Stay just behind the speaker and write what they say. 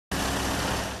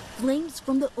Flames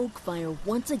from the Oak Fire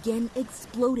once again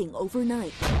exploding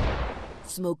overnight.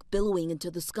 Smoke billowing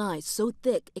into the sky so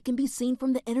thick it can be seen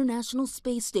from the International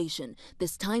Space Station,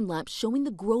 this time-lapse showing the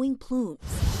growing plumes.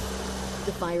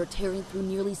 The fire tearing through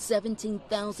nearly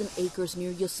 17,000 acres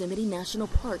near Yosemite National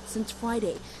Park since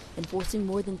Friday and forcing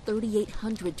more than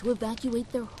 3,800 to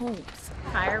evacuate their homes.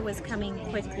 Fire was coming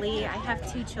quickly. I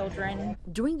have 2 children.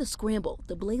 During the scramble,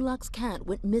 the Blaylock's cat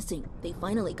went missing. They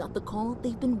finally got the call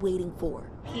they've been waiting for.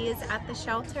 He is at the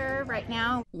shelter right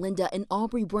now. Linda and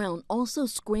Aubrey Brown also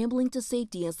scrambling to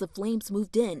safety as the flames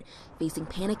moved in, facing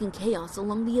panic and chaos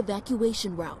along the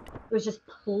evacuation route. It was just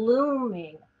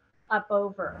pluming up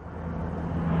over.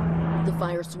 The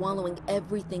fire swallowing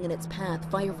everything in its path,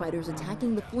 firefighters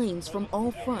attacking the flames from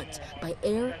all fronts, by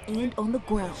air and on the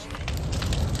ground.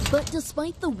 But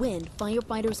despite the wind,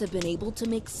 firefighters have been able to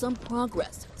make some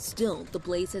progress. Still, the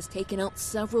blaze has taken out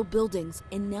several buildings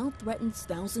and now threatens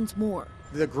thousands more.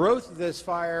 The growth of this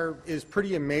fire is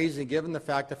pretty amazing given the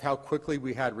fact of how quickly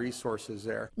we had resources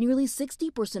there. Nearly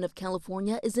 60% of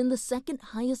California is in the second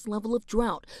highest level of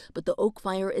drought, but the Oak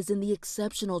Fire is in the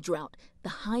exceptional drought, the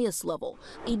highest level.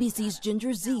 ABC's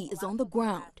Ginger Z is on the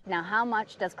ground. Now, how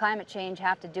much does climate change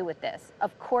have to do with this?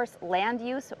 Of course, land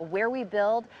use, where we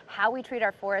build, how we treat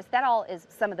our forests, that all is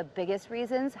some of the biggest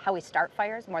reasons. How we start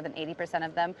fires, more than 80%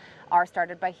 of them are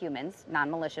started by humans,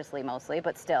 non-maliciously mostly,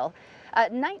 but still.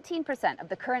 19% of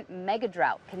the current mega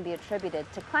drought can be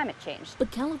attributed to climate change. But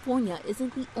California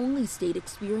isn't the only state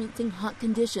experiencing hot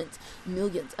conditions.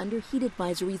 Millions under heat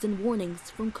advisories and warnings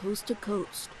from coast to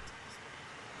coast.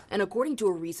 And according to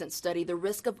a recent study, the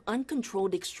risk of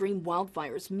uncontrolled extreme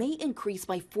wildfires may increase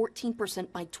by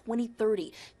 14% by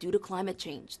 2030 due to climate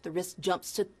change. The risk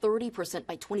jumps to 30%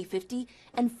 by 2050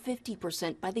 and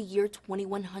 50% by the year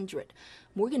 2100.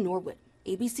 Morgan Norwood,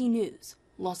 ABC News,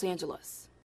 Los Angeles.